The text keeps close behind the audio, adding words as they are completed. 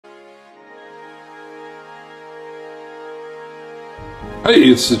Hey,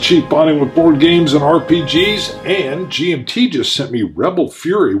 it's the Chief Bonding with Board Games and RPGs, and GMT just sent me Rebel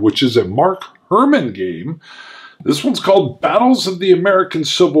Fury, which is a Mark Herman game. This one's called Battles of the American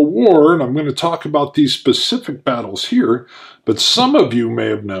Civil War, and I'm going to talk about these specific battles here, but some of you may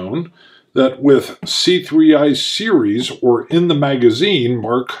have known that with C3I's series, or in the magazine,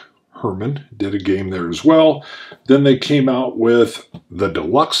 Mark Herman did a game there as well. Then they came out with the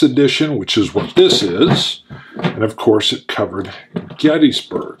deluxe edition, which is what this is. And of course, it covered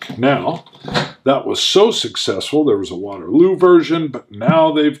Gettysburg. Now, that was so successful, there was a Waterloo version, but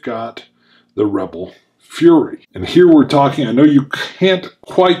now they've got the Rebel Fury. And here we're talking, I know you can't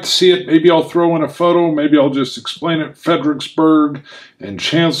quite see it. Maybe I'll throw in a photo. Maybe I'll just explain it. Fredericksburg and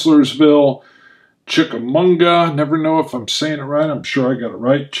Chancellorsville. Chickamauga, never know if I'm saying it right. I'm sure I got it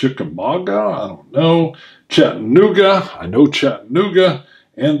right. Chickamauga, I don't know. Chattanooga, I know Chattanooga.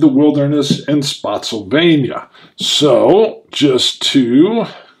 And the Wilderness in Spotsylvania. So, just to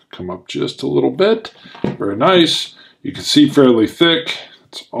come up just a little bit. Very nice. You can see fairly thick.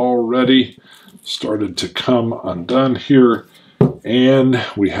 It's already started to come undone here. And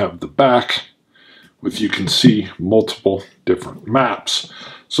we have the back with, you can see, multiple different maps.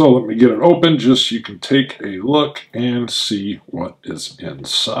 So let me get it open just so you can take a look and see what is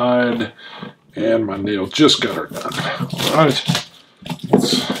inside. And my nail just got her done. All right.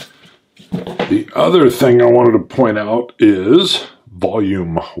 The other thing I wanted to point out is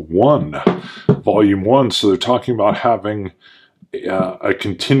Volume 1. Volume 1, so they're talking about having a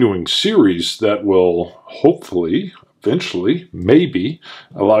continuing series that will hopefully, eventually, maybe,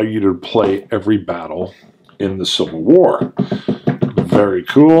 allow you to play every battle in the Civil War. Very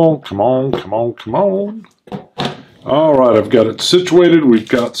cool. Come on, come on, come on. All right, I've got it situated. We've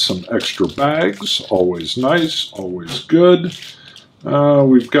got some extra bags. Always nice, always good.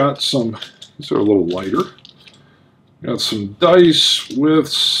 We've got some, these are a little lighter. Got some dice with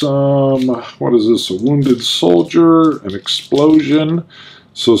some, what is this, a wounded soldier, an explosion.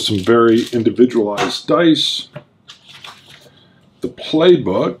 So some very individualized dice. The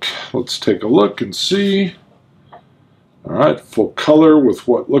playbook, let's take a look and see. All right, full color with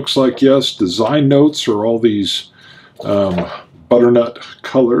what looks like, yes, design notes are all these butternut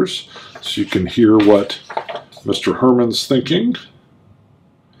colors. So you can hear what Mr. Herman's thinking.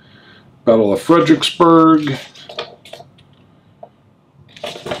 Battle of Fredericksburg.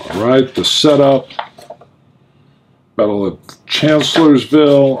 All right, the setup. Battle of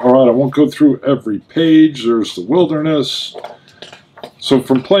Chancellorsville. All right, I won't go through every page. There's the Wilderness. So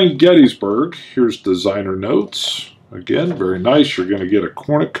from playing Gettysburg, here's designer notes. Again, very nice. You're going to get a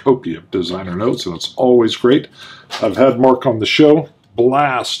cornucopia of designer notes, and it's always great. I've had Mark on the show.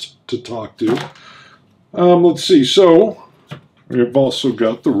 Blast to talk to. Let's see. So we've also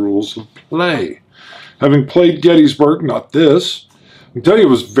got the rules of play. Having played Gettysburg, not this, I can tell you it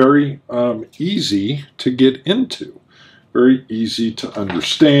was very easy to get into. Very easy to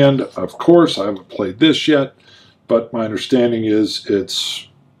understand. Of course, I haven't played this yet, but my understanding is it's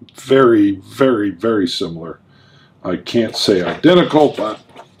very, very, very similar. I can't say identical, but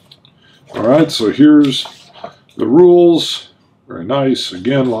all right, so here's the rules. Very nice.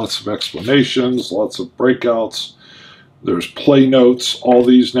 Again, lots of explanations, lots of breakouts. There's play notes. All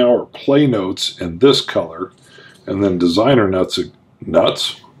these now are play notes in this color. And then designer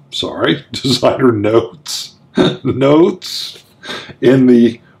designer notes. Notes in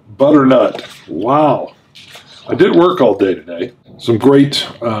the butternut. Wow. I did work all day today. Some great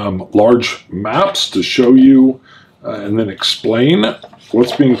large maps to show you and then explain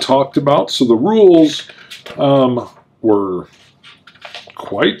what's being talked about. So the rules were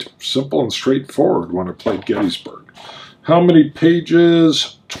quite simple and straightforward when I played Gettysburg. How many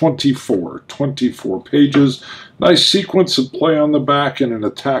pages? 24. 24 pages. Nice sequence of play on the back and an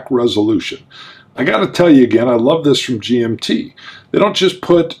attack resolution. I got to tell you again, I love this from GMT. They don't just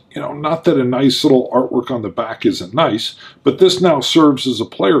put, not that a nice little artwork on the back isn't nice, but this now serves as a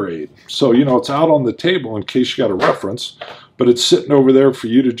player aid. So, it's out on the table in case you got a reference, but it's sitting over there for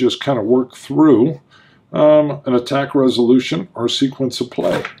you to just kind of work through an attack resolution or sequence of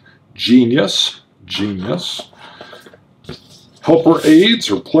play. Genius. Genius. Helper aids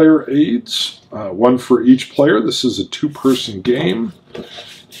or player aids, one for each player. This is a two-person game.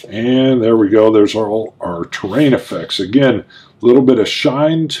 And there we go. There's all our terrain effects. Again, a little bit of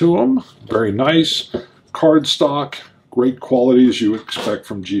shine to them. Very nice. Cardstock. Great quality as you would expect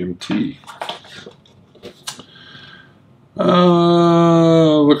from GMT.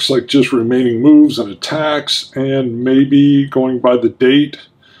 Looks like just remaining moves and attacks, and maybe going by the date.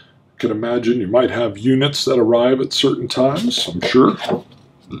 I can imagine you might have units that arrive at certain times, I'm sure.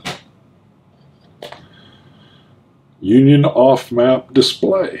 Union off-map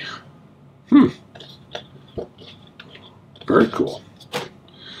display. Very cool.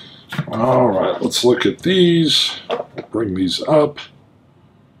 All right, let's look at these. Bring these up.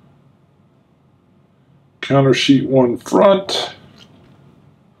 Counter sheet 1 front.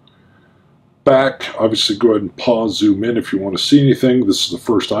 Back. Obviously, go ahead and pause, zoom in if you want to see anything. This is the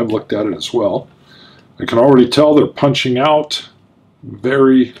first I've looked at it as well. I can already tell they're punching out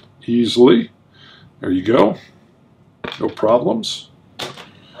very easily. There you go. No problems.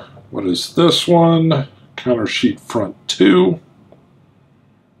 What is this one? Counter sheet front 2.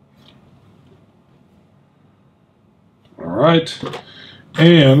 All right.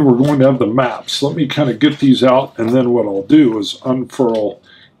 And we're going to have the maps. Let me kind of get these out, and then what I'll do is unfurl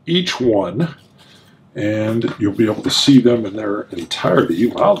each one, and you'll be able to see them in their entirety.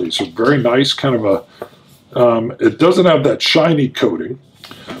 Wow, these are very nice, kind of a, it doesn't have that shiny coating,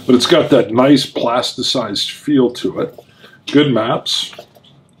 but it's got that nice plasticized feel to it. Good maps.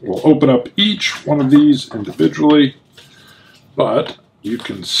 We'll open up each one of these individually, but you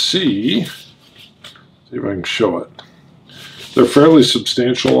can see if I can show it. They're fairly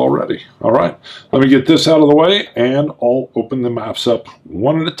substantial already. All right, let me get this out of the way, and I'll open the maps up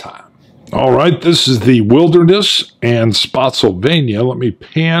one at a time. All right, this is the Wilderness and Spotsylvania. Let me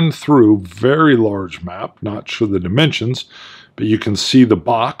pan through. Very large map, not sure the dimensions, but you can see the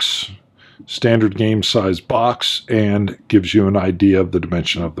box, standard game size box, and gives you an idea of the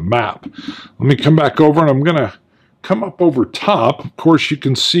dimension of the map. Let me come back over, and I'm going to come up over top. Of course, you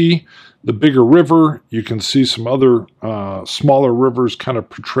can see the bigger river. You can see some other smaller rivers kind of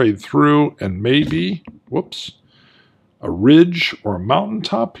portrayed through, and maybe, whoops, a ridge or a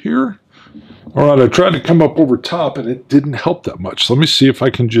mountaintop here. All right, I tried to come up over top, and it didn't help that much. So let me see if I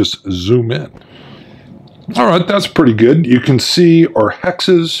can just zoom in. All right, that's pretty good. You can see our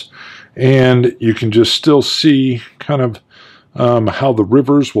hexes, and you can just still see kind of how the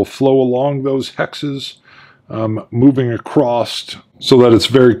rivers will flow along those hexes, moving across so that it's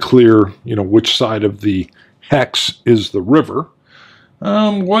very clear, you know, which side of the hex is the river.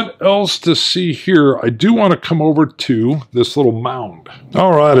 What else to see here? I do want to come over to this little mound.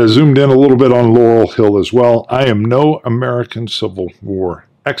 All right, I zoomed in a little bit on Laurel Hill as well. I am no American Civil War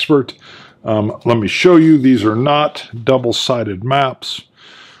expert. Let me show you. These are not double-sided maps,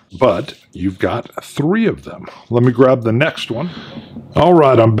 but you've got 3 of them. Let me grab the next one. All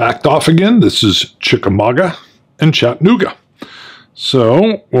right, I'm backed off again. This is Chickamauga and Chattanooga.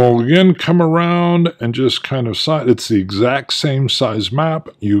 So we'll again come around and just kind of side. It's the exact same size map.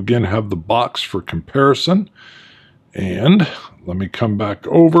 You again have the box for comparison. And let me come back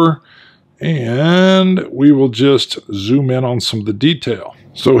over, and we will just zoom in on some of the detail.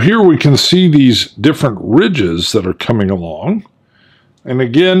 So here we can see these different ridges that are coming along. And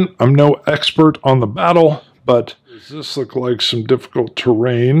again, I'm no expert on the battle, but does this look like some difficult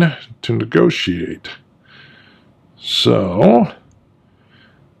terrain to negotiate? So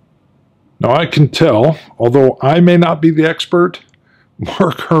now I can tell, although I may not be the expert,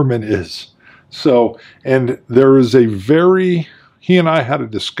 Mark Herman is. So, and there is a he and I had a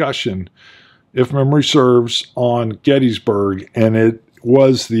discussion, if memory serves, on Gettysburg, and it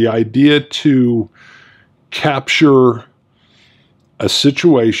was the idea to capture a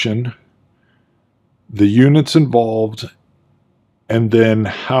situation, the units involved, and then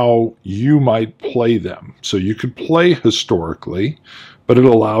how you might play them. So you could play historically, but it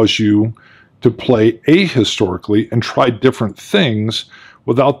allows you to play ahistorically and try different things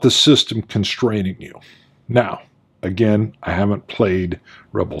without the system constraining you. Now, again, I haven't played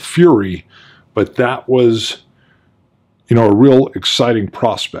Rebel Fury, but that was, you know, a real exciting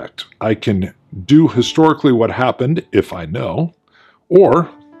prospect. I can do historically what happened if I know, or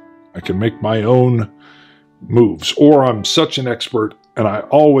I can make my own moves, or I'm such an expert and I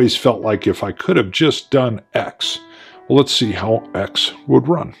always felt like if I could have just done X, well, let's see how X would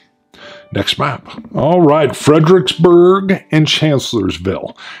run. Next map. All right, Fredericksburg and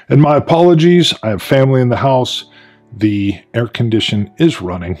Chancellorsville. And my apologies, I have family in the house. The air condition is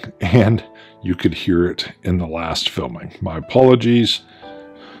running, and you could hear it in the last filming. My apologies.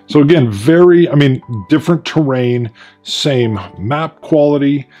 So again, different terrain, same map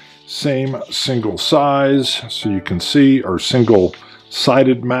quality, same single size. So you can see our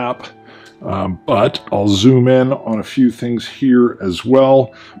single-sided map. But I'll zoom in on a few things here as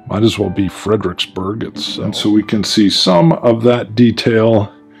well. Might as well be Fredericksburg itself. And so we can see some of that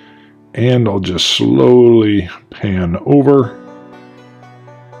detail. And I'll just slowly pan over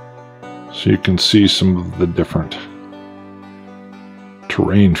so you can see some of the different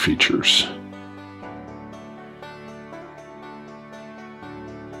terrain features.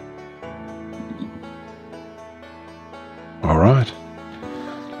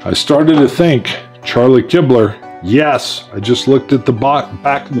 I started to think, Charlie Kibler, yes, I just looked at the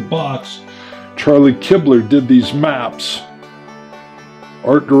back of the box. Charlie Kibler did these maps.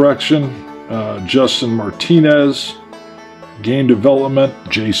 Art direction, Justin Martinez. Game development,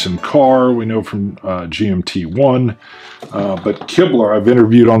 Jason Carr, we know from GMT1. But Kibler, I've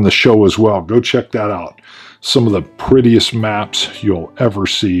interviewed on the show as well. Go check that out. Some of the prettiest maps you'll ever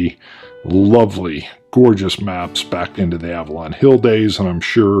see. Lovely, gorgeous maps back into the Avalon Hill days, and I'm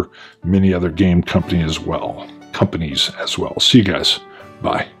sure many other game companies as well. See you guys.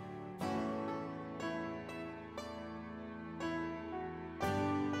 Bye.